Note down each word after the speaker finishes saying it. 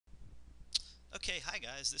Okay, hi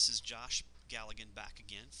guys, this is Josh Galligan back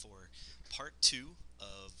again for part two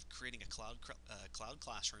of creating a cloud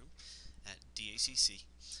classroom at DACC.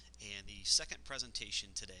 And the second presentation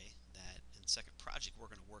today, and second project we're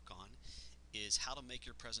going to work on, is how to make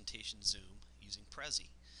your presentation Zoom using Prezi.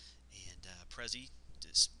 And Prezi,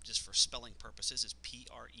 just for spelling purposes, is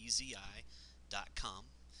Prezi.com,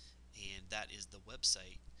 and that is the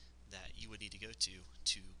website that you would need to go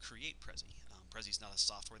to create Prezi. Prezi is not a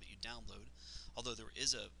software that you download, although there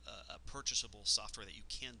is a purchasable software that you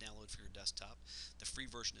can download for your desktop. The free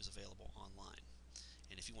version is available online.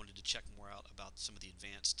 And if you wanted to check more out about some of the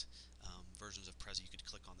advanced versions of Prezi, you could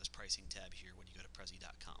click on this pricing tab here when you go to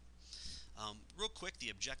Prezi.com. Real quick, the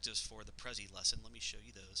objectives for the Prezi lesson, let me show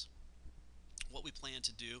you those. What we plan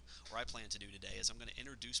to do, or I plan to do today, is I'm going to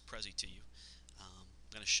introduce Prezi to you.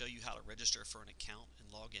 I'm going to show you how to register for an account and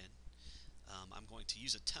log in. I'm going to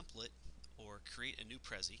use a template or create a new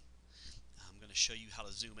Prezi. I'm going to show you how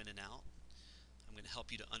to zoom in and out. I'm going to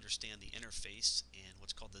help you to understand the interface and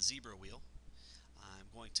what's called the zebra wheel. I'm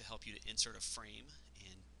going to help you to insert a frame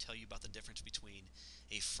and tell you about the difference between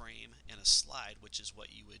a frame and a slide, which is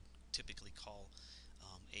what you would typically call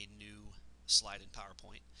a new slide in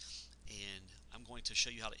PowerPoint. And I'm going to show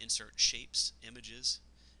you how to insert shapes, images,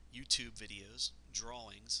 YouTube videos,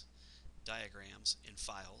 drawings, diagrams, and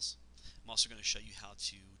files. I'm also going to show you how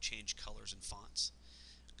to change colors and fonts.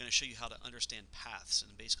 I'm going to show you how to understand paths,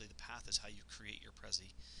 and basically the path is how you create your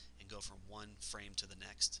Prezi and go from one frame to the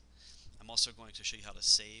next. I'm also going to show you how to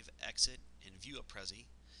save, exit, and view a Prezi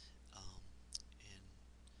um,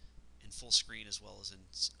 in full screen as well as in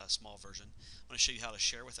a small version. I'm going to show you how to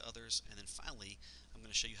share with others, and then finally I'm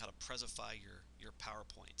going to show you how to Prezify your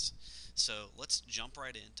PowerPoints. So let's jump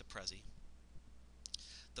right into Prezi.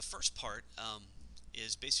 The first part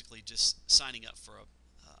is basically just signing up for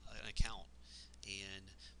an account. And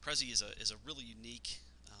Prezi is a really unique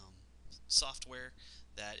software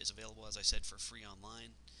that is available, as I said, for free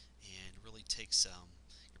online, and really takes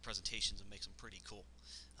your presentations and makes them pretty cool.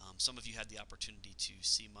 Some of you had the opportunity to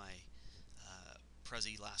see my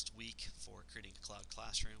Prezi last week for creating a cloud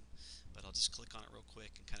classroom, but I'll just click on it real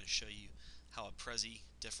quick and kind of show you how a Prezi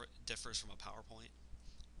differs from a PowerPoint.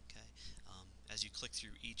 Okay, as you click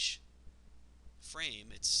through each frame,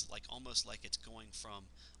 it's like almost like it's going from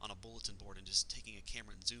on a bulletin board and just taking a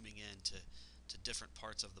camera and zooming in to different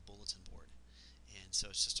parts of the bulletin board. And so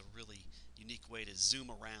it's just a really unique way to zoom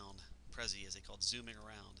around. Prezi, as they call it, zooming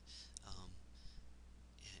around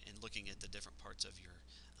and looking at the different parts of your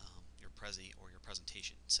Prezi or your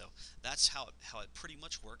presentation. So that's how it pretty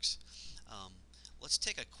much works. Let's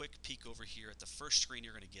take a quick peek over here at the first screen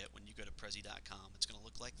you're going to get when you go to Prezi.com. It's going to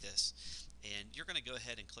look like this, and you're going to go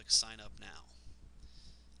ahead and click Sign Up Now.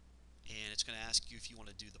 And it's going to ask you if you want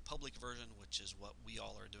to do the public version, which is what we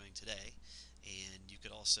all are doing today. And you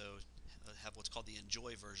could also have what's called the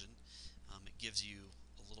Enjoy version. It gives you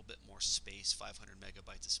a little bit more space, 500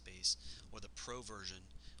 megabytes of space, or the Pro version,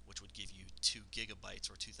 which would give you 2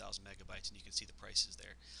 gigabytes or 2,000 megabytes, and you can see the prices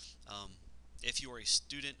there. If you are a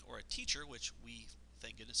student or a teacher, which we,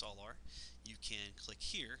 thank goodness, all are, you can click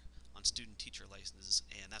here on student teacher licenses,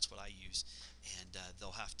 and that's what I use. And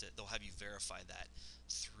they'll have you verify that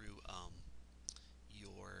through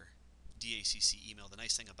your DACC email. The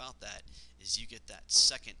nice thing about that is you get that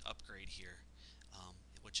second upgrade here,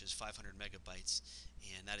 which is 500 megabytes,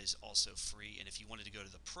 and that is also free. And if you wanted to go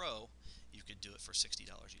to the Pro, you could do it for $60 a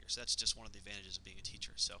year. So that's just one of the advantages of being a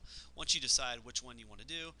teacher. So once you decide which one you want to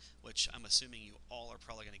do, which I'm assuming you all are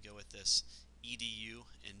probably going to go with this EDU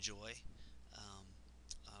Enjoy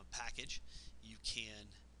package, you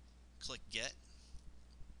can click Get,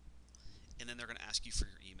 and then they're going to ask you for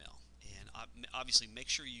your email. And obviously make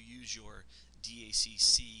sure you use your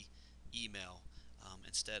DACC email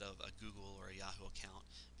instead of a Google or a Yahoo account,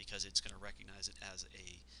 because it's going to recognize it as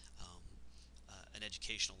an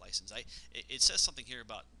educational license. It says something here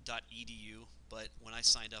about .edu, but when I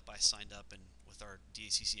signed up, and with our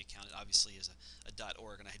DACC account, it obviously is a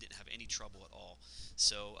 .org, and I didn't have any trouble at all.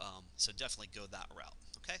 So so definitely go that route.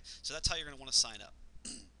 Okay, so that's how you're going to want to sign up.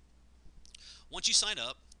 Once you sign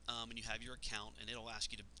up and you have your account, and it'll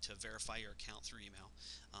ask you to verify your account through email,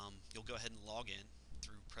 you'll go ahead and log in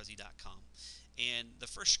through Prezi.com. And the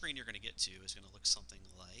first screen you're going to get to is going to look something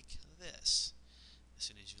like this as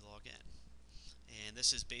soon as you log in. And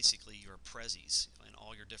this is basically your Prezis and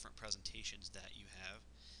all your different presentations that you have.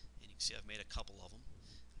 And you can see I've made a couple of them.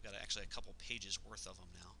 I've got actually a couple pages worth of them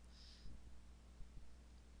now.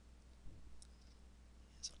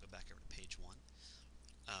 So I'll go back over to page 1.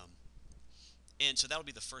 And so that'll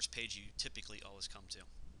be the first page you typically always come to.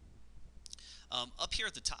 Up here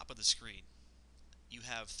at the top of the screen, you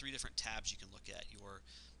have three different tabs you can look at.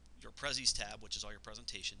 Your Prezi's tab, which is all your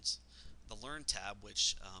presentations, the Learn tab,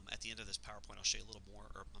 which at the end of this PowerPoint I'll show you a little more,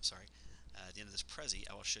 or I'm sorry, at the end of this Prezi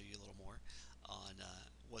I will show you a little more on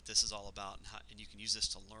what this is all about, and you can use this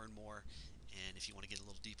to learn more, and if you want to get a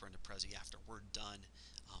little deeper into Prezi after we're done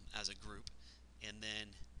as a group. And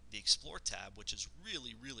then the Explore tab, which is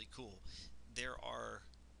really, really cool. There are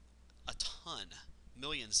a ton,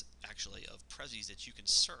 millions actually, of Prezis that you can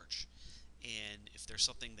search, and if there's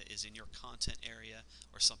something that is in your content area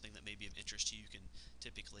or something that may be of interest to you, you can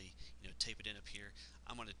typically type it in up here.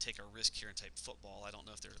 I'm going to take a risk here and type football. I don't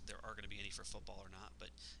know if there are going to be any for football or not, but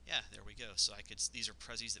yeah, there we go. So these are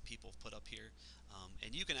Prezis that people have put up here,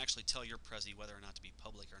 and you can actually tell your Prezi whether or not to be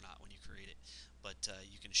public or not when you create it, but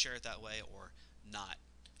you can share it that way or not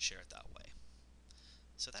share it that way.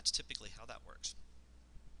 So that's typically how that works.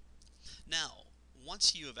 Now,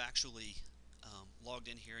 once you have actually logged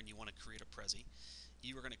in here and you want to create a Prezi,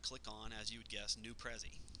 you are going to click on, as you would guess, New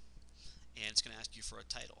Prezi. And it's going to ask you for a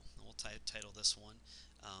title. And we'll title this one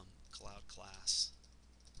Cloud Class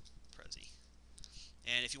Prezi.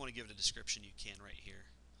 And if you want to give it a description, you can right here.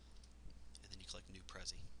 And then you click New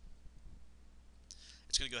Prezi.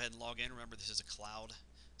 It's going to go ahead and log in. Remember, this is a cloud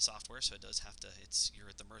software, so it does have to, you're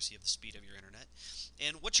at the mercy of the speed of your internet.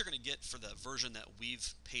 And what you're going to get for the version that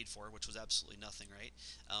we've paid for, which was absolutely nothing, right?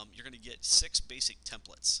 You're going to get 6 basic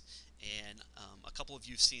templates, and a couple of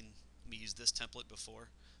you have seen me use this template before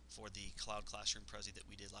for the Cloud Classroom Prezi that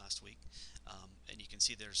we did last week, and you can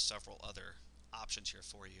see there's several other options here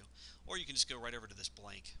for you, or you can just go right over to this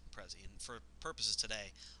blank Prezi. And for purposes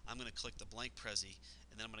today, I'm going to click the blank Prezi,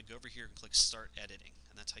 and then I'm going to go over here and click Start Editing,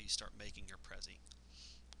 and that's how you start making your Prezi.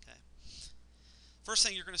 Okay. First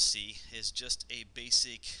thing you're going to see is just a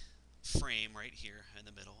basic frame right here in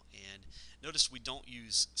the middle, and notice we don't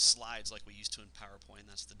use slides like we used to in PowerPoint.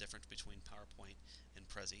 That's the difference between PowerPoint and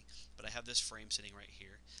Prezi. But I have this frame sitting right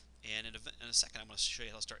here, and in a second I'm going to show you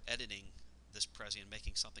how to start editing this Prezi and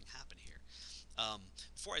making something happen here.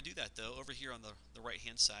 Before I do that though, over here on the right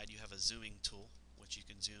hand side you have a zooming tool, which you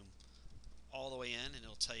can zoom all the way in, and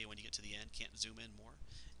it'll tell you when you get to the end, can't zoom in more,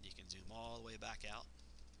 and you can zoom all the way back out.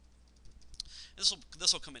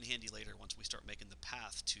 This will come in handy later once we start making the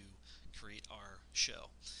path to create our show.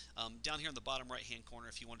 Down here in the bottom right hand corner,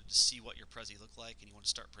 if you wanted to see what your Prezi looked like and you want to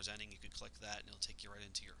start presenting, you could click that and it'll take you right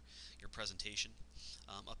into your presentation.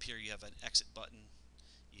 Up here you have an exit button,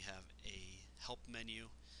 you have a help menu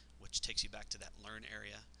which takes you back to that learn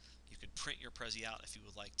area. You could print your Prezi out if you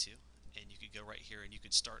would like to, and you could go right here and you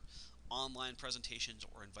could start online presentations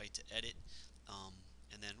or invite to edit.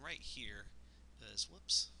 And then right here is,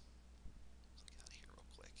 whoops, click out of here real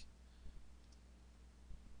quick.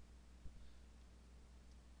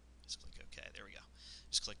 Just click OK. There we go.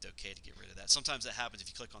 Just clicked OK to get rid of that. Sometimes that happens if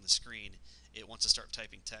you click on the screen. It wants to start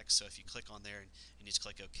typing text, so if you click on there and you just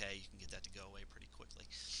click OK, you can get that to go away pretty quickly.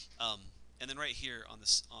 And then right here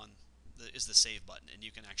is the save button, and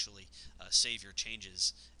you can actually save your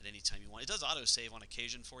changes at any time you want. It does auto save on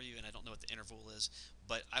occasion for you, and I don't know what the interval is,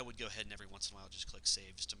 but I would go ahead and every once in a while just click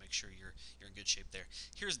save just to make sure you're in good shape there.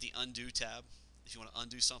 Here's the undo tab if you want to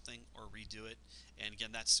undo something or redo it, and again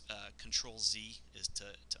that's Control Z is to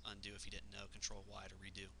undo if you didn't know, Control Y to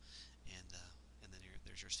redo, and then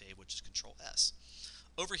there's your save, which is Control S.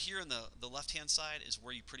 Over here on the left hand side is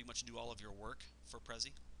where you pretty much do all of your work for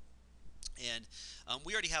Prezi. And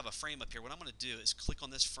we already have a frame up here. What I'm going to do is click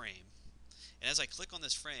on this frame, and as I click on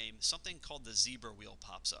this frame, something called the zebra wheel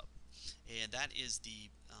pops up, and that is the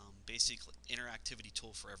basic interactivity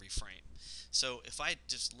tool for every frame. So if I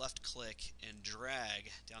just left click and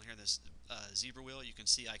drag down here this zebra wheel, you can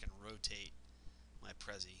see I can rotate my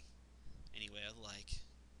Prezi any way I like.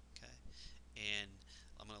 Okay, and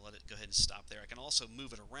I'm going to let it go ahead and stop there. I can also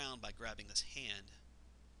move it around by grabbing this hand,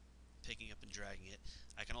 picking up and dragging it.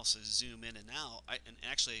 I can also zoom in and out. And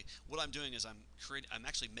actually, what I'm doing is I'm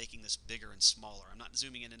actually making this bigger and smaller. I'm not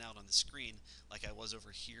zooming in and out on the screen like I was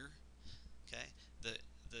over here. Okay,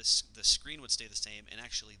 the screen would stay the same, and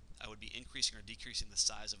actually I would be increasing or decreasing the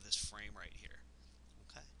size of this frame right here.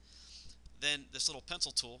 Okay. Then this little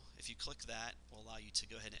pencil tool, if you click that, will allow you to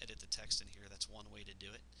go ahead and edit the text in here. That's one way to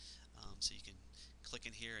do it. So you can click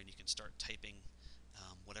in here and you can start typing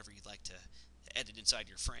whatever you'd like to edit inside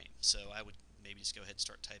your frame. So I would maybe just go ahead and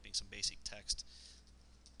start typing some basic text.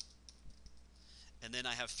 And then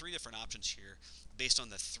I have 3 different options here based on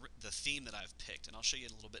the theme that I've picked, and I'll show you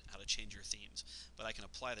in a little bit how to change your themes, but I can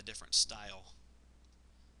apply the different style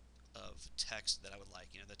of text that I would like.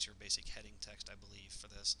 That's your basic heading text, I believe, for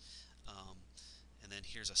this. And then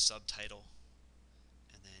here's a subtitle,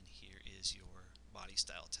 and then here is your body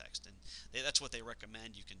style text, and that's what they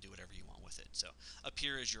recommend. You can do whatever you want with it. So up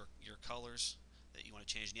here is your colors that you want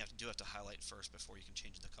to change, and you have to highlight first before you can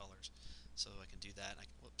change the colors. So I can do that.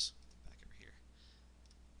 Whoops, back over here.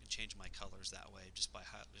 I can change my colors that way just by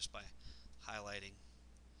highlighting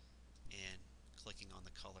and clicking on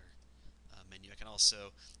the color menu. I can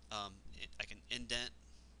also I can indent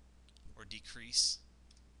or decrease,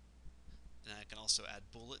 and I can also add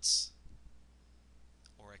bullets,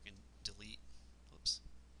 or I can delete. Whoops,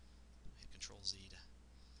 hit Control Z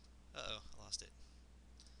to. Uh-oh, I lost it.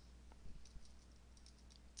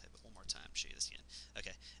 Type it one more time. Show you this again.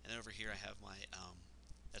 Okay, and then over here I have my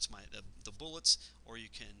that's the bullets, or you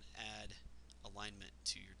can add alignment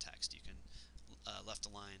to your text. You can left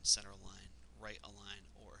align, center align, right align,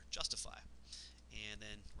 or justify. And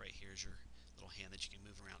then right here is your little hand that you can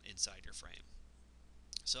move around inside your frame.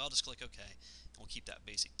 So I'll just click OK, and we'll keep that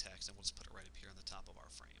basic text, and we'll just put it right up here on the top of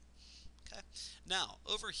our frame. Okay. Now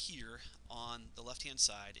over here on the left-hand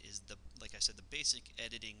side is like I said, the basic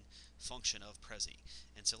editing function of Prezi.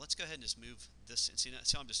 And so let's go ahead and just move this. And see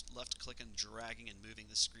I'm just left-clicking, dragging, and moving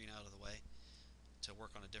this screen out of the way to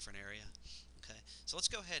work on a different area. Okay. So let's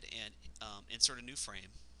go ahead and insert a new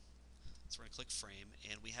frame. So we're going to click Frame,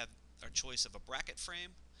 and we have our choice of a bracket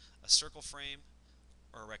frame, a circle frame,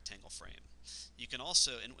 or a rectangle frame. You can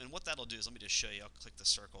also, and what that'll do is, let me just show you. I'll click the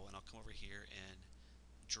circle, and I'll come over here and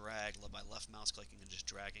drag by left mouse clicking and just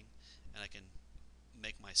dragging, and I can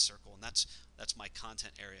make my circle, and that's my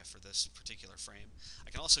content area for this particular frame.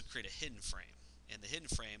 I can also create a hidden frame, and the hidden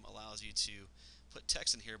frame allows you to put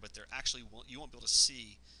text in here, but you won't be able to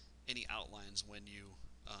see any outlines when you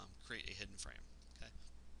create a hidden frame. Okay,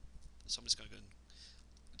 so I'm just going to go and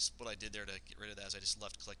what I did there to get rid of that is I just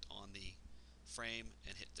left clicked on the frame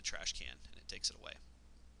and hit the trash can, and it takes it away.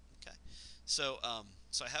 Okay, so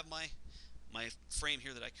so I have my frame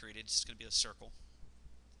here that I created. It's going to be a circle,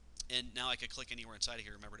 and now I could click anywhere inside of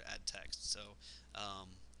here. Remember to add text. So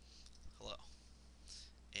hello,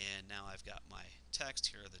 and now I've got my text.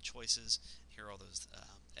 Here are the choices. Here are all those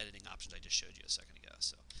editing options I just showed you a second ago.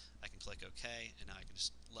 So I can click OK, and now I can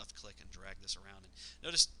just left click and drag this around. And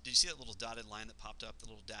notice, did you see that little dotted line that popped up, the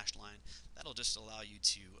little dashed line? That'll just allow you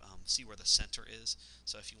to see where the center is.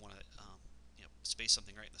 So if you want to space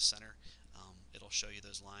something right in the center, it'll show you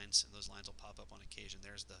those lines, and those lines will pop up on occasion.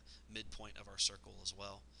 There's the midpoint of our circle as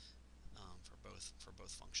well for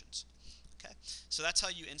both functions. Okay, so that's how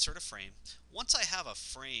you insert a frame. Once I have a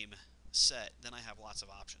frame set, then I have lots of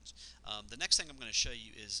options. The next thing I'm going to show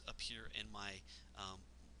you is up here in my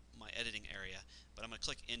editing area, but I'm going to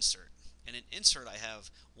click Insert. And in Insert, I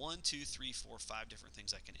have 1, 2, 3, 4, 5 different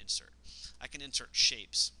things I can insert. I can insert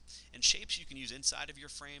shapes. And shapes you can use inside of your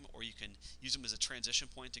frame, or you can use them as a transition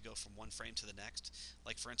point to go from one frame to the next.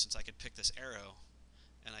 Like for instance, I could pick this arrow,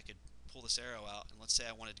 and I could pull this arrow out, and let's say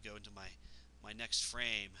I wanted to go into my next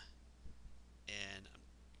frame, and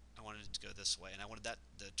I wanted it to go this way, and I wanted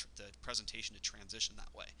the presentation to transition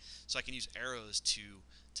that way. So I can use arrows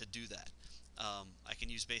to do that. I can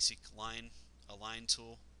use basic align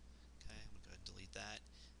tool. Okay, I'm going to go ahead and delete that.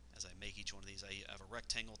 As I make each one of these, I have a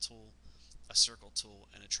rectangle tool, a circle tool,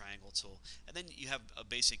 and a triangle tool. And then you have a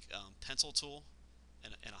basic pencil tool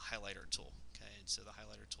and a highlighter tool. Okay, and so the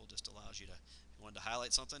highlighter tool just allows you to, if you wanted to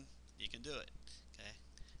highlight something, you can do it. Okay,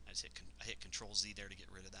 I hit Control Z there to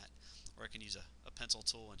get rid of that. Or I can use a pencil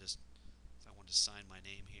tool and just, if I wanted to sign my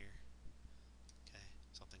name here, okay,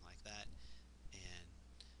 something like that, and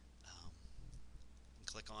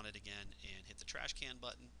click on it again and hit the trash can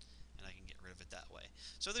button, and I can get rid of it that way.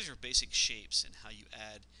 So those are basic shapes and how you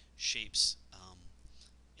add shapes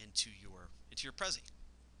into your Prezi.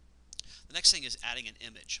 The next thing is adding an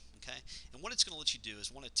image. Okay, and what it's going to let you do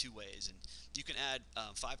is one of two ways, and you can add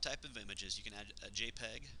 5 types of images. You can add a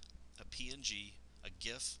JPEG, a PNG, a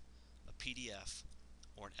GIF, a PDF,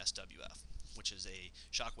 or an SWF, which is a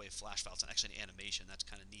shockwave flash file. It's actually an animation. That's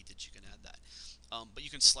kind of neat that you can add that. But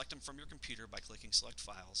you can select them from your computer by clicking Select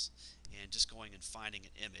Files and just going and finding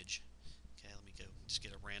an image. Okay, let me go just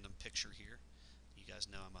get a random picture here. You guys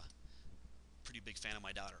know I'm a pretty big fan of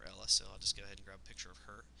my daughter Ella, so I'll just go ahead and grab a picture of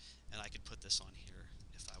her, and I could put this on here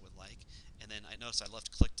if I would like. And then I notice I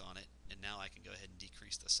left clicked on it, and now I can go ahead and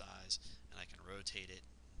decrease the size, and I can rotate it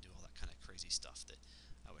and do all that kind of crazy stuff that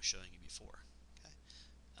I was showing you before. Okay.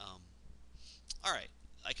 Alright,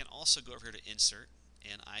 I can also go over here to Insert,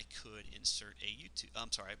 and I could insert a YouTube.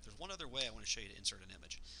 I'm sorry, there's one other way I want to show you to insert an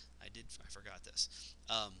image. I forgot this.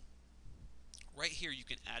 Right here you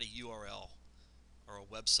can add a URL or a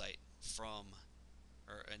website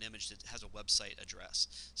or an image that has a website address.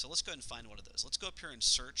 So let's go ahead and find one of those. Let's go up here and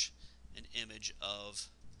search an image of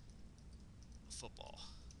football.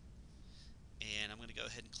 And I'm going to go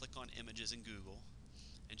ahead and click on images in Google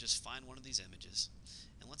and just find one of these images.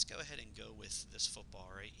 And let's go ahead and go with this football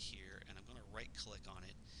right here, and I'm going to right click on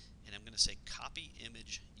it, and I'm going to say copy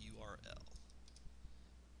image URL.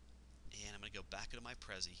 And I'm going to go back into my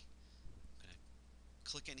Prezi. I'm going to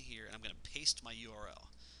click in here, and I'm going to paste my URL.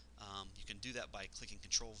 You can do that by clicking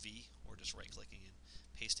Control V or just right clicking and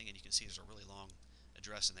pasting, and you can see there's a really long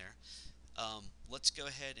address in there. Let's go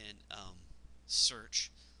ahead and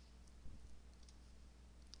search.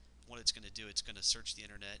 What it's going to do, it's going to search the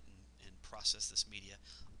internet and process this media.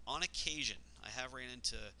 On occasion, I have ran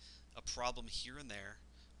into a problem here and there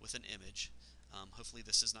with an image. Hopefully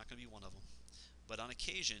this is not going to be one of them. But on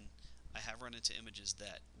occasion, I have run into images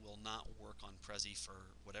that will not work on Prezi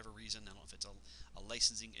for whatever reason. I don't know if it's a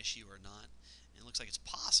licensing issue or not. And it looks like it's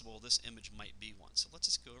possible this image might be one. So let's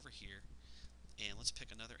just go over here and let's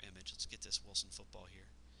pick another image. Let's get this Wilson football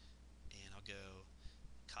here. And I'll go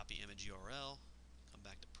copy image URL, come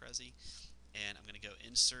back to Prezi, and I'm going to go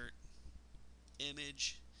insert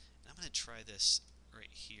image. And I'm going to try this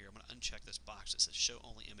right here. I'm going to uncheck this box that says show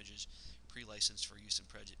only images pre-licensed for use in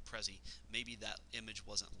Prezi. Maybe that image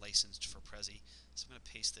wasn't licensed for Prezi. So I'm going to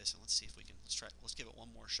paste this and let's see if we can, let's give it one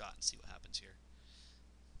more shot and see what happens here.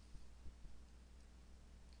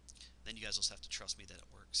 Then you guys will just have to trust me that it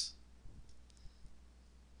works.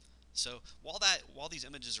 So while these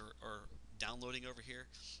images are downloading over here,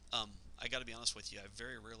 I got to be honest with you, I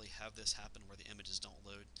very rarely have this happen where the images don't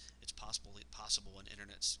load. It's possible an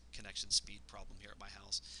internet connection speed problem here at my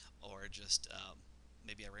house, or just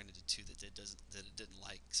maybe I ran into two that it didn't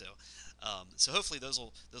like. So so hopefully those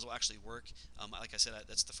will actually work. Like I said,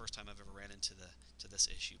 that's the first time I've ever ran into this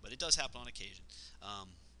issue, but it does happen on occasion.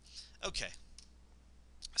 Okay.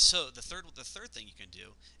 So the third thing you can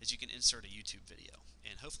do is you can insert a YouTube video,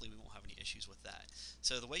 and hopefully we won't have any issues with that.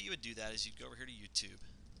 So the way you would do that is you'd go over here to YouTube,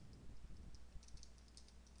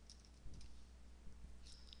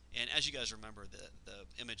 and as you guys remember,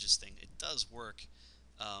 the images thing, it does work.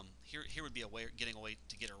 Here would be a way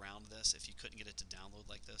to get around this if you couldn't get it to download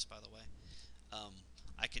like this. By the way,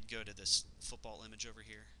 I could go to this football image over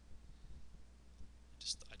here.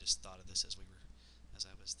 I just thought of this as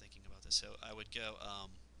I was thinking about this. So I would go.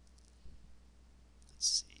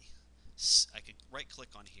 Let's see. I could right click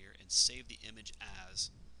on here and save the image as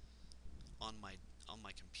on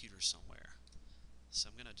my computer somewhere. So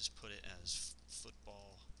I'm gonna just put it as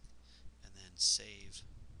football and then save.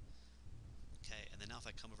 Okay, and then now if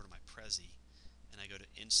I come over to my Prezi and I go to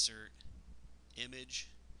insert image,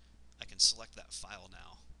 I can select that file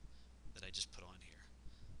now that I just put on here.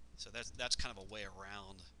 So that's kind of a way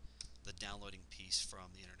around the downloading piece from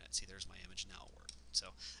the internet. See, there's my image now at work. So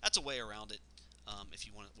that's a way around it. If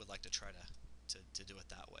you would like to try to do it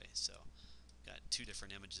that way. So got two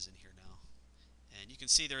different images in here now, and you can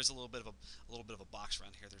see there's a little bit of a box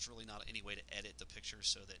around here. There's really not any way to edit the picture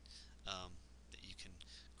so that that you can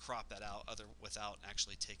crop that out without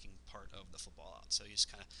actually taking part of the football out. So you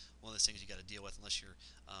just kind of one of those things you got to deal with unless you're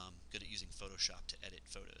good at using Photoshop to edit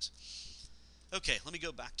photos. Okay, let me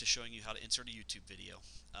go back to showing you how to insert a YouTube video.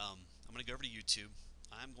 I'm going to go over to YouTube.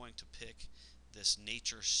 I'm going to pick this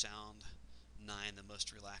Nature Sound 9, the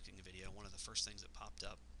most relaxing video, one of the first things that popped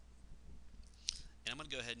up. And I'm going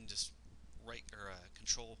to go ahead and just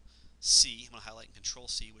Control C. I'm going to highlight and Control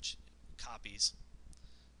C, which copies.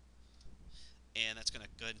 And that's going to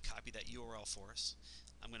go ahead and copy that URL for us.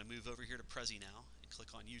 I'm going to move over here to Prezi now and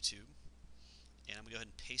click on YouTube. And I'm going to go ahead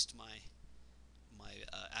and paste my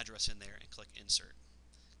address in there and click Insert.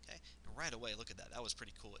 Okay, and right away, look at that. That was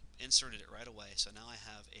pretty cool. It inserted it right away. So now I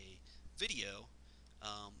have a video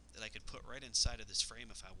that I could put right inside of this frame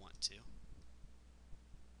if I want to.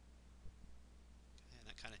 Okay, and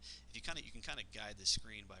that you can kind of guide the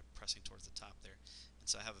screen by pressing towards the top there. And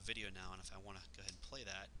so I have a video now, and if I want to go ahead and play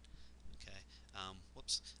that, okay.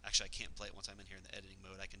 Whoops. Actually, I can't play it once I'm in here in the editing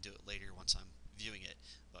mode. I can do it later once I'm viewing it.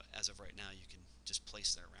 But as of right now, you can just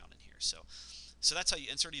place it around in here. So that's how you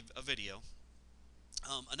insert a video.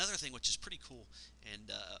 Another thing which is pretty cool and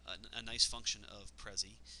a nice function of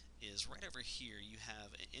Prezi is right over here you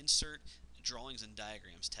have an Insert Drawings and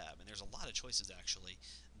Diagrams tab, and there's a lot of choices actually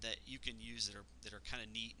that you can use that are kind of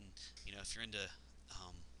neat. And if you're into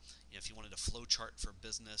if you wanted a flow chart for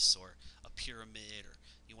business or a pyramid, or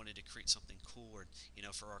you wanted to create something cool, or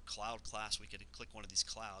for our cloud class we could click one of these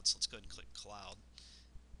clouds. Let's go ahead and click cloud,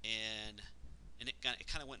 and it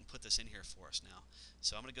kind of went and put this in here for us now.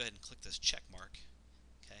 So I'm going to go ahead and click this check mark.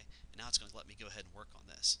 Okay, and now it's going to let me go ahead and work on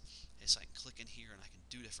this. And so I can click in here and I can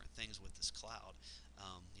do different things with this cloud.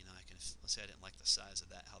 I can, let's say I didn't like the size of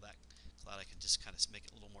that, how that Glad I can just kind of make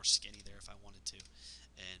it a little more skinny there if I wanted to.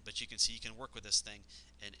 But you can see you can work with this thing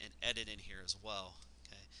and edit in here as well.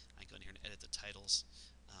 Okay, I can go in here and edit the titles,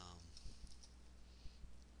 um,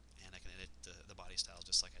 and I can edit the body styles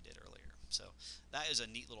just like I did earlier. So that is a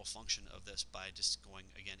neat little function of this by just going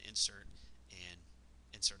again insert and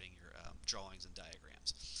inserting your drawings and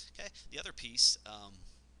diagrams. Okay, the other piece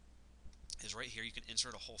is right here. You can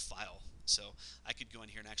insert a whole file. So I could go in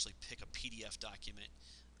here and actually pick a PDF document.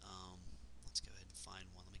 Let's go ahead and find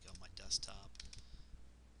one. Let me go on my desktop,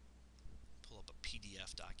 pull up a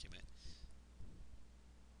PDF document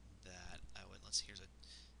that I would. Let's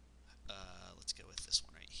go with this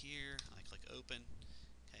one right here. I click open.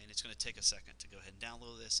 Okay, and it's going to take a second to go ahead and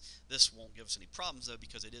download this. This won't give us any problems though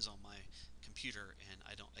because it is on my computer and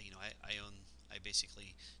I don't, I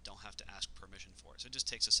basically don't have to ask permission for it. So it just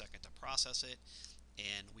takes a second to process it,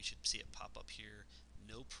 and we should see it pop up here,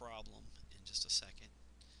 no problem, in just a second.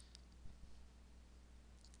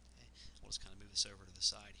 Okay, we'll just kind of move this over to the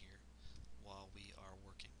side here while we are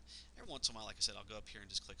working. Every once in a while, like I said, I'll go up here and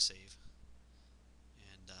just click save,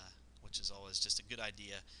 and which is always just a good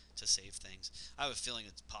idea to save things. I have a feeling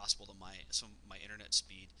it's possible that my internet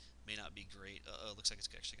speed may not be great. It looks like it's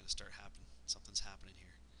actually going to start happening. Something's happening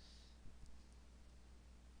here.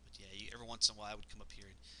 But yeah, every once in a while I would come up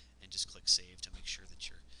here and just click save to make sure that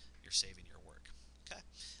you're saving your work. Okay.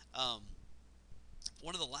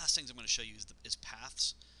 One of the last things I'm going to show you is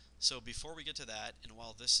paths. So before we get to that, and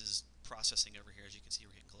while this is processing over here, as you can see,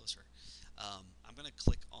 we're getting closer. I'm going to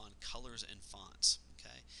click on colors and fonts.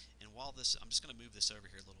 Okay. And while this, I'm just going to move this over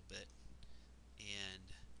here a little bit. And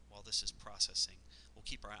while this is processing, we'll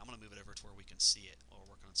keep our eye. I'm going to move it over to where we can see it while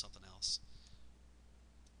we're working on something else.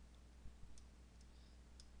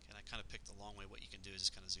 And I kind of picked the long way. What you can do is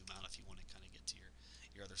just kind of zoom out if you want to kind of get to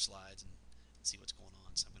your other slides and see what's going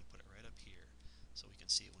on. So I'm going to put it right up here so we can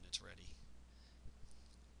see it when it's ready.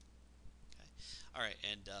 Okay. All right,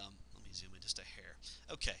 and let me zoom in just a hair.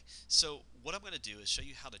 Okay, so what I'm going to do is show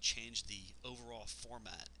you how to change the overall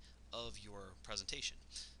format of your presentation.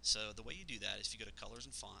 So the way you do that is if you go to colors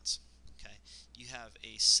and fonts, okay, you have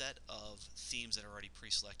a set of themes that are already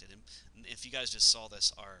pre-selected. And if you guys just saw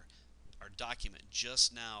this, our document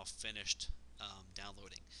just now finished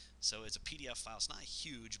downloading. So it's a PDF file. It's not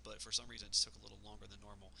huge, but for some reason it just took a little longer than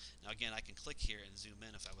normal. Now again, I can click here and zoom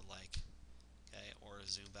in if I would like, okay, or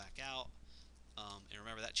zoom back out. And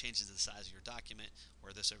remember, that changes the size of your document,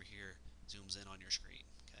 where this over here zooms in on your screen.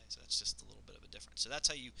 Okay, so that's just a little bit of a difference. So that's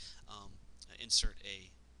how you insert a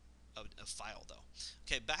file, though.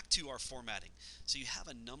 Okay, back to our formatting. So you have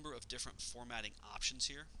a number of different formatting options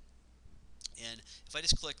here. And if I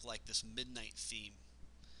just click like this midnight theme,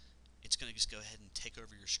 it's going to just go ahead and take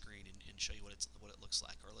over your screen and show you what it looks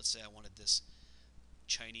like. Or let's say I wanted this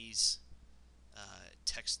Chinese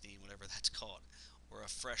text theme, whatever that's called, or a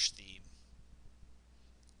fresh theme.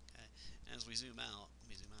 Okay, and as we zoom out, let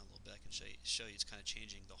me zoom out a little bit. I can show you it's kind of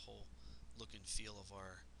changing the whole look and feel of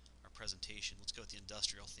our presentation. Let's go with the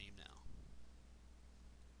industrial theme now.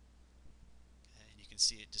 Okay, and you can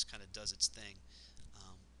see it just kind of does its thing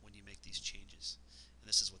when you make these changes. And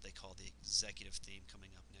this is what they call the executive theme coming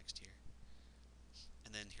up next here. And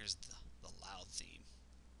then here's the loud theme.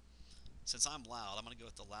 Since I'm loud, I'm going to go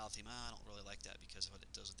with the loud theme. I don't really like that because of what it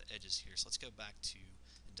does with the edges here. So let's go back to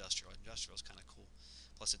industrial. Industrial is kind of cool.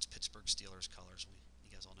 Plus it's Pittsburgh Steelers colors. You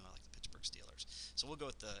guys all know I like the Pittsburgh Steelers. So we'll go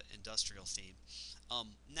with the industrial theme.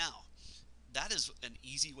 Now, that is an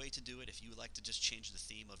easy way to do it if you would like to just change the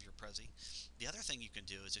theme of your Prezi. The other thing you can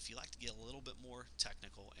do is if you like to get a little bit more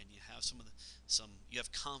technical and you have you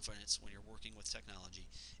have confidence when you're working with technology,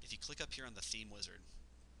 if you click up here on the theme wizard,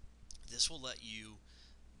 this will let you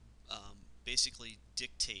basically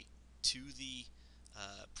dictate to the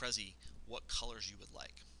Prezi what colors you would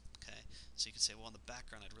like. Okay, so you can say, well, on the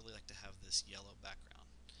background, I'd really like to have this yellow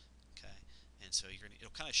background. Okay, and so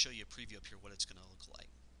it'll kind of show you a preview up here what it's going to look like.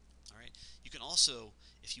 All right. You can also,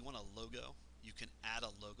 if you want a logo, you can add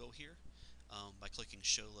a logo here by clicking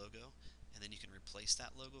Show Logo, and then you can replace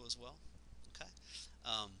that logo as well. Okay.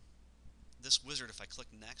 This wizard, if I click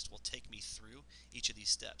Next, will take me through each of these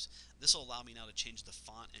steps. This will allow me now to change the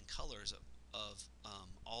font and colors of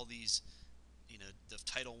all these, the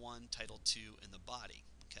Title 1, Title 2, and the body.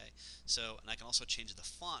 Okay. So, and I can also change the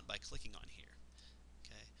font by clicking on here.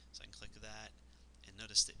 Okay. So I can click that. And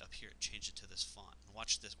notice that up here it changed it to this font. And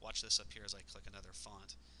watch this up here as I click another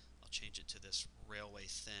font. I'll change it to this Railway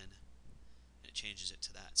Thin, and it changes it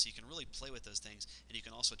to that. So you can really play with those things, and you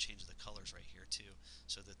can also change the colors right here too,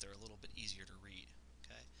 so that they're a little bit easier to read.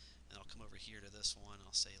 Okay, and I'll come over here to this one, and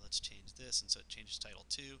I'll say let's change this, and so it changes Title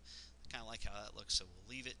 2. I kind of like how that looks, so we'll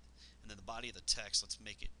leave it. And then the body of the text, let's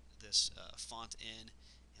make it this font in,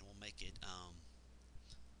 and we'll make it,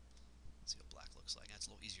 let's see what black looks like. That's a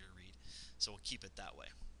little easier to read. So we'll keep it that way.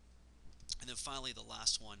 And then finally, the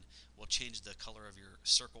last one, we'll change the color of your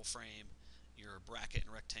circle frame, your bracket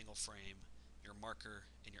and rectangle frame, your marker,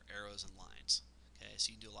 and your arrows and lines. Okay, so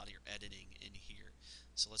you can do a lot of your editing in here.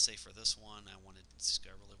 So let's say for this one, I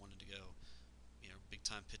really wanted to go, big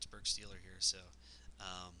time Pittsburgh Steeler here. So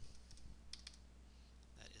that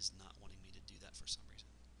is not wanting me to do that for some reason.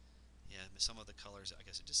 Yeah, some of the colors, I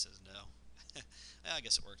guess it just says no. I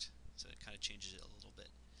guess it worked. So it kind of changes it a little bit.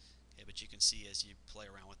 Okay, but you can see as you play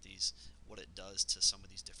around with these what it does to some of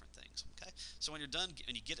these different things. Okay, so when you're done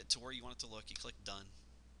and you get it to where you want it to look, you click done.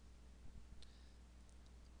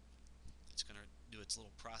 It's going to do its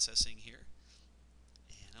little processing here.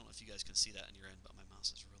 And I don't know if you guys can see that on your end, but my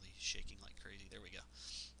mouse is really shaking like crazy. There we go.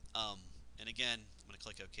 And again, I'm going to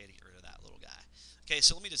click OK to get rid of that little guy. Okay,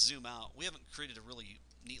 so let me just zoom out. We haven't created a really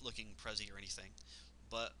neat looking Prezi or anything,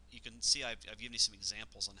 but you can see I've given you some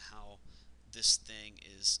examples on how this thing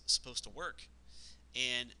is supposed to work.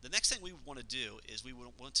 And the next thing we would want to do is we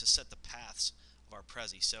would want to set the paths of our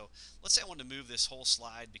Prezi. So let's say I wanted to move this whole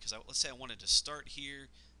slide because let's say I wanted to start here,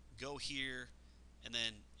 go here, and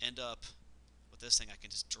then end up with this thing. I can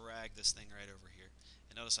just drag this thing right over here.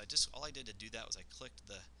 And notice all I did to do that was I clicked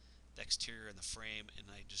the exterior and the frame, and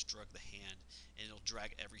I just drug the hand, and it'll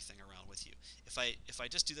drag everything around with you. If I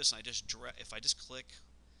just do this and if I just click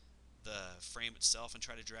the frame itself and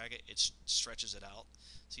try to drag it, it stretches it out.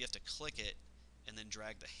 So you have to click it and then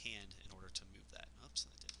drag the hand in order to move that. Oops,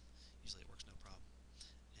 that didn't. Usually it works no problem.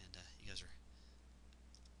 And you guys are,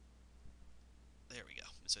 there we go.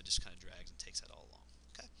 And so it just kind of drags and takes that all along.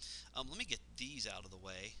 Okay. Let me get these out of the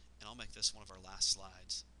way, and I'll make this one of our last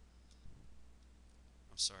slides.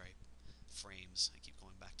 I'm sorry, frames. I keep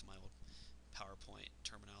going back to my old PowerPoint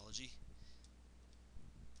terminology.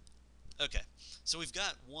 Okay, so we've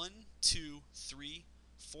got 1, 2, 3,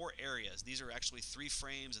 4 areas. These are actually 3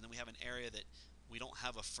 frames, and then we have an area that we don't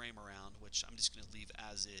have a frame around, which I'm just going to leave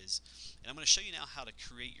as is. And I'm going to show you now how to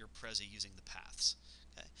create your Prezi using the paths.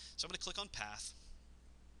 Okay, so I'm going to click on path,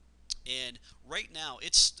 and right now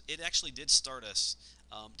it actually did start us.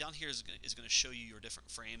 Down here is going to show you your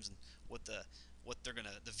different frames and what the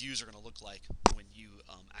views are going to look like when you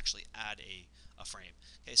actually add a frame.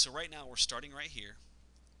 Okay, so right now we're starting right here.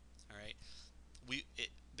 All right,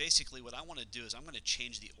 basically what I want to do is I'm going to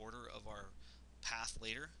change the order of our path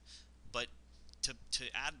later, but to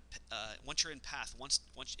add once you're in path,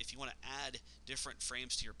 if you want to add different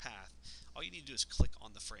frames to your path, all you need to do is click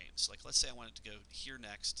on the frames. Like let's say I want it to go here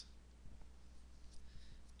next,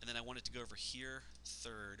 and then I want it to go over here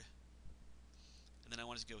third, and then I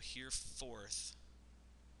want it to go here fourth,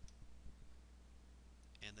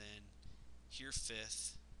 and then here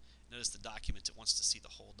fifth. Notice the document, it wants to see the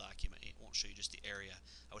whole document. It won't show you just the area.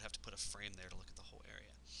 I would have to put a frame there to look at the whole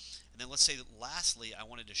area. And then let's say that lastly, I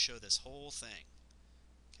wanted to show this whole thing.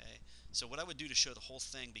 Okay, so what I would do to show the whole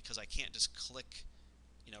thing, because I can't just click,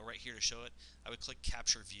 right here to show it, I would click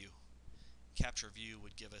Capture View. Capture View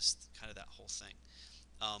would give us kind of that whole thing.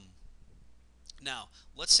 Now,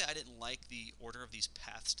 let's say I didn't like the order of these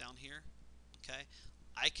paths down here. Okay,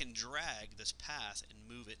 I can drag this path and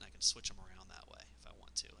move it, and I can switch them around that way if I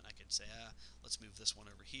want to. And I could say, let's move this one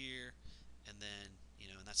over here, and then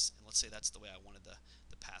and let's say that's the way I wanted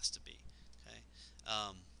the paths to be. Okay.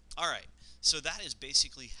 All right. So that is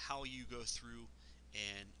basically how you go through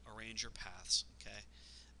and arrange your paths. Okay.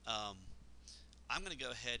 I'm going to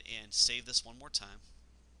go ahead and save this one more time,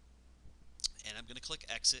 and I'm going to click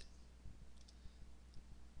Exit.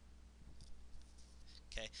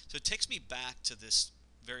 Okay. So it takes me back to this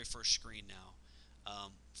very first screen now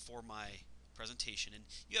for my presentation, and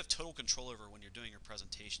you have total control over when you're doing your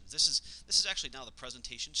presentations. This is actually now the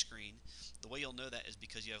presentation screen. The way you'll know that is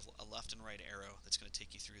because you have a left and right arrow that's going to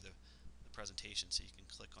take you through the presentation, so you can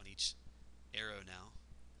click on each arrow now,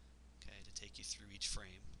 okay, to take you through each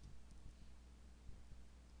frame.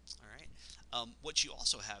 Alright, what you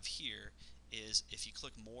also have here is if you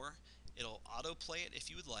click more, it'll autoplay it if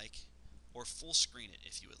you would like, or full screen it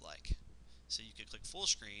if you would like. So you could click full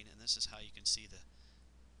screen, and this is how you can see the.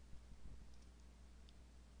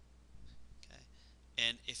 Okay,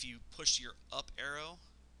 and if you push your up arrow,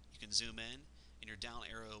 you can zoom in, and your down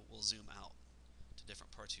arrow will zoom out to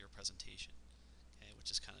different parts of your presentation. Okay,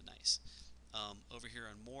 which is kind of nice. Over here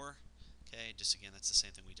on more, okay, just again, that's the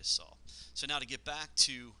same thing we just saw. So now to get back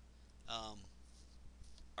to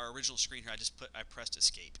our original screen here, I pressed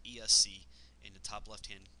Escape, ESC, in the top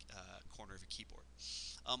left-hand corner of your keyboard.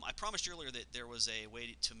 I promised earlier that there was a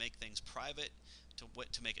way to make things private, to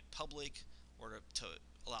make it public, or to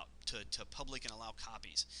allow to public and allow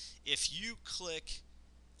copies. If you click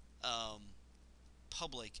um,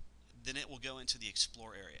 public, then it will go into the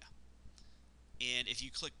explore area. And if you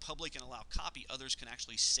click public and allow copy, others can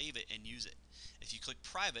actually save it and use it. If you click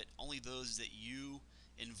private, only those that you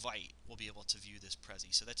invite will be able to view this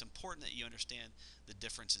Prezi. So that's important that you understand the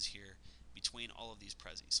differences here between all of these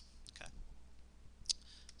Prezis. Okay.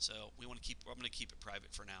 So I'm going to keep it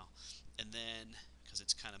private for now, and then because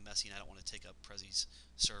it's kind of messy and I don't want to take up Prezi's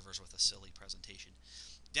servers with a silly presentation.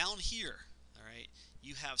 Down here, all right,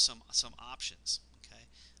 you have some options. Okay.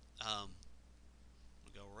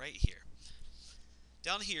 We'll go right here.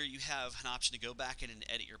 Down here, you have an option to go back in and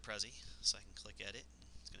edit your Prezi. So I can click edit.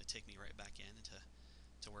 It's going to take me right back in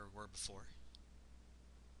to where we were before.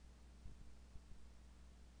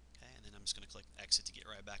 Okay, and then I'm just going to click exit to get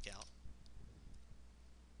right back out.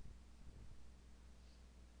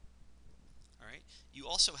 All right. You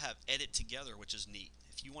also have edit together, which is neat.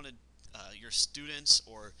 If you wanted your students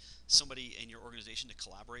or somebody in your organization to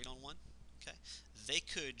collaborate on one, okay, they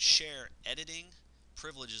could share editing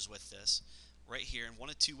privileges with this right here in one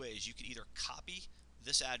of two ways. You could either copy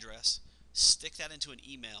this address, stick that into an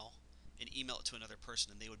email, and email it to another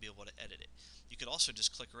person, and they would be able to edit it. You could also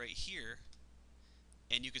just click right here,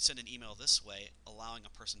 and you could send an email this way, allowing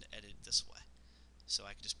a person to edit it this way. So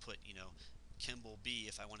I could just put, you know, Kimball B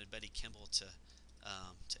if I wanted Betty Kimball to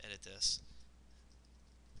edit this,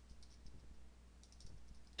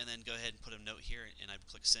 and then go ahead and put a note here, and I'd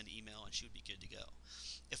click send email, and she would be good to go.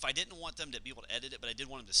 If I didn't want them to be able to edit it, but I did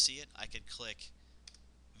want them to see it, I could click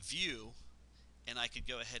view, and I could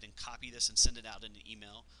go ahead and copy this and send it out in an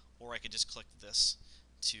email, or I could just click this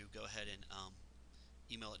to go ahead and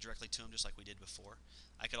email it directly to them, just like we did before.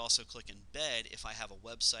 I could also click embed if I have a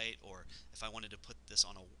website, or if I wanted to put this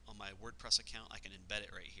on my WordPress account, I can embed it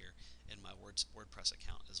right here in my WordPress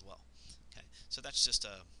account as well. Okay, so that's just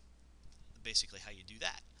basically how you do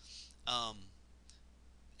that.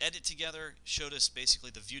 Edit together showed us basically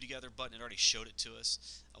the view together button. It already showed it to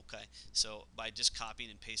us. Okay, so by just copying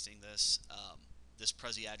and pasting this this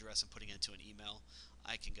Prezi address and putting it into an email,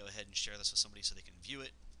 I can go ahead and share this with somebody so they can view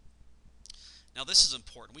it. Now this is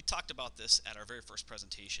important. We talked about this at our very first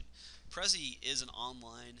presentation. Prezi is an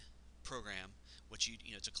online program, which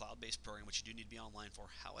it's a cloud-based program, which you do need to be online for.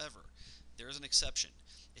 However, there is an exception.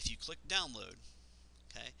 If you click download,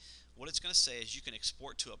 okay, what it's going to say is you can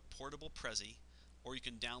export to a portable Prezi, or you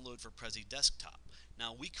can download for Prezi Desktop.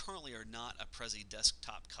 Now we currently are not a Prezi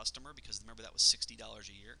Desktop customer because remember that was $60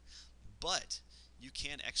 a year, but you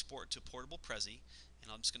can export to portable Prezi,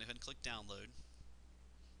 and I'm just going to go ahead and click download.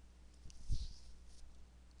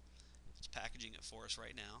 It's packaging it for us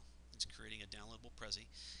right now. It's creating a downloadable Prezi.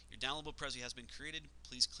 Your downloadable Prezi has been created.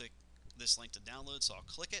 Please click this link to download, so I'll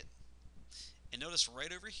click it. And notice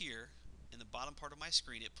right over here in the bottom part of my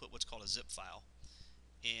screen, it put what's called a zip file.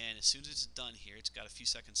 And as soon as it's done here, it's got a few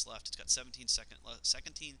seconds left. It's got 17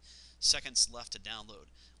 seconds left to download.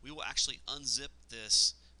 We will actually unzip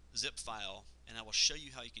this zip file, and I will show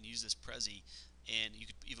you how you can use this Prezi, and you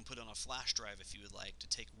could even put it on a flash drive if you would like to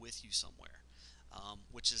take with you somewhere,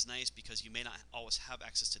 which is nice because you may not always have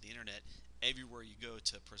access to the internet everywhere you go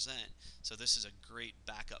to present. So this is a great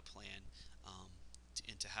backup plan.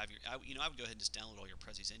 And to have I would go ahead and just download all your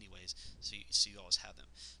Prezis anyways, so you always have them.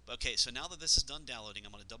 But okay, so now that this is done downloading,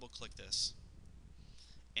 I'm going to double click this,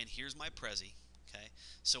 and here's my Prezi. Okay,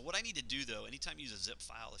 so what I need to do though, anytime you use a zip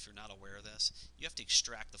file, if you're not aware of this, you have to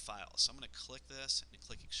extract the file. So I'm going to click this and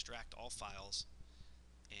click extract all files,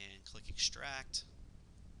 and click extract,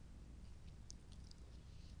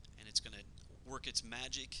 and it's going to work its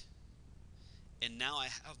magic. And now I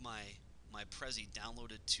have my Prezi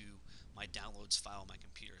downloaded to my downloads file on my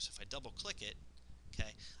computer. So if I double click it,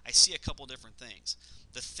 okay, I see a couple different things.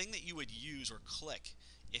 The thing that you would use or click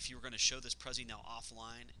if you were going to show this Prezi now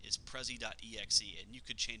offline is prezi.exe, and you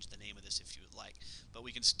could change the name of this if you would like. But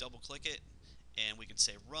we can double click it, and we can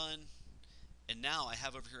say run, and now I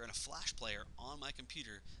have over here in a flash player on my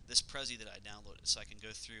computer this Prezi that I downloaded. So I can go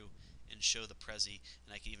through and show the Prezi,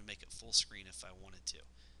 and I can even make it full screen if I wanted to.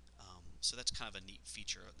 So that's kind of a neat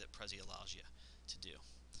feature that Prezi allows you to do.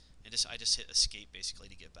 And I just hit escape basically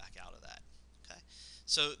to get back out of that. Okay,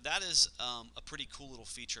 so that is a pretty cool little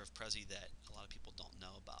feature of Prezi that a lot of people don't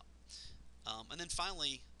know about. And then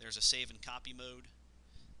finally, there's a save and copy mode.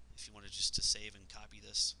 If you wanted just to save and copy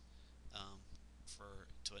this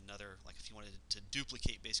to another, like if you wanted to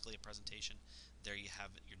duplicate basically a presentation, there you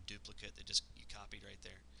have your duplicate that you copied right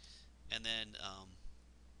there. And then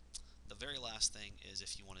the very last thing is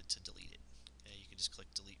if you wanted to delete it. Okay, you can just click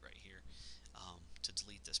delete right here to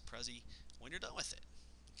delete this Prezi when you're done with it.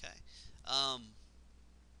 Okay.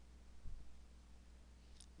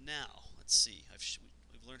 now, let's see.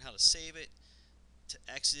 We've learned how to save it, to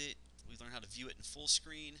exit. We've learned how to view it in full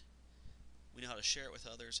screen. We know how to share it with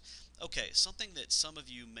others. Okay, something that some of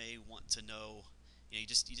you may want to know, you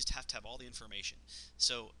just have to have all the information.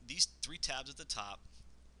 So these three tabs at the top,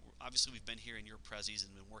 obviously we've been here in your Prezis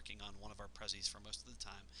and been working on one of our Prezis for most of the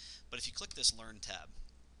time. But if you click this Learn tab,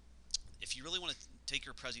 if you really want to take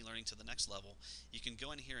your Prezi learning to the next level, you can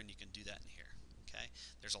go in here and you can do that in here. Okay,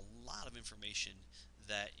 there's a lot of information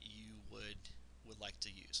that you would like to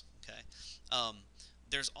use. Okay,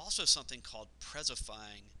 there's also something called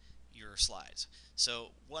Prezifying your slides.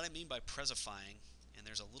 So what I mean by Prezifying, and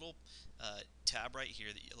there's a little tab right here,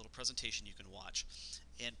 a little presentation you can watch.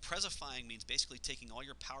 And Prezifying means basically taking all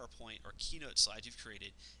your PowerPoint or Keynote slides you've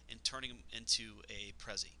created and turning them into a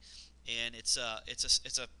Prezi. And it's a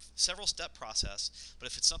several step process, but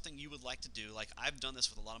if it's something you would like to do, like I've done this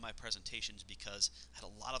with a lot of my presentations because I had a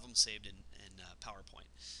lot of them saved in PowerPoint.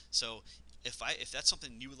 So if that's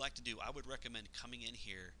something you would like to do, I would recommend coming in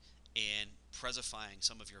here and Prezifying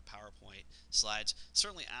some of your PowerPoint slides.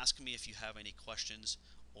 Certainly ask me if you have any questions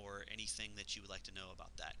or anything that you would like to know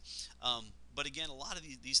about that. But again, a lot of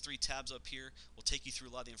these three tabs up here will take you through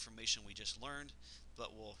a lot of the information we just learned,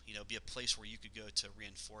 but will be a place where you could go to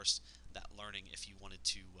reinforce that learning if you wanted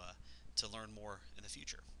to learn more in the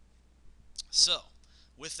future. So,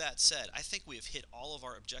 with that said, I think we have hit all of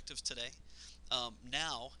our objectives today.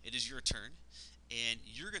 Now it is your turn, and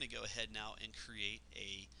you're going to go ahead now and create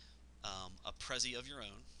a Prezi of your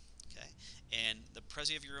own. Okay, and the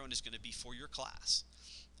Prezi of your own is going to be for your class.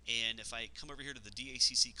 And if I come over here to the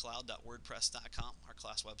daccloud.wordpress.com, our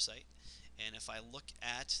class website, and if I look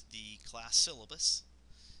at the class syllabus,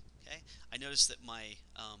 okay, I notice that my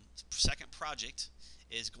second project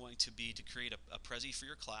is going to be to create a Prezi for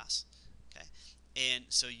your class. Okay, and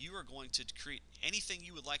so you are going to create anything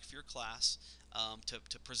you would like for your class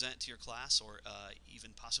to present to your class or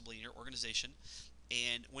even possibly in your organization.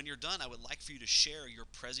 And when you're done, I would like for you to share your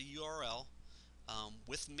Prezi URL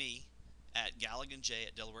with me at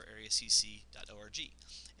galliganj@delawareareacc.org.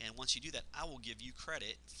 And once you do that, I will give you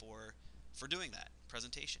credit for doing that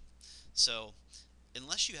presentation. So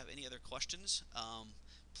unless you have any other questions,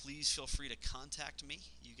 please feel free to contact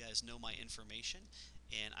me. You guys know my information,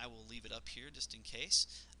 and I will leave it up here just in case.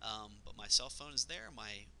 But my cell phone is there,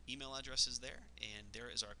 my email address is there, and there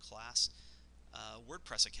is our class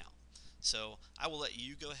WordPress account. So I will let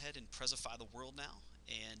you go ahead and Prezify the world now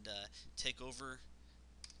and take over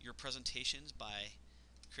your presentations by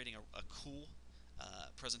creating a cool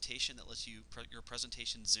presentation that lets your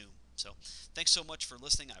presentation zoom. So thanks so much for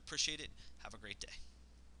listening. I appreciate it. Have a great day.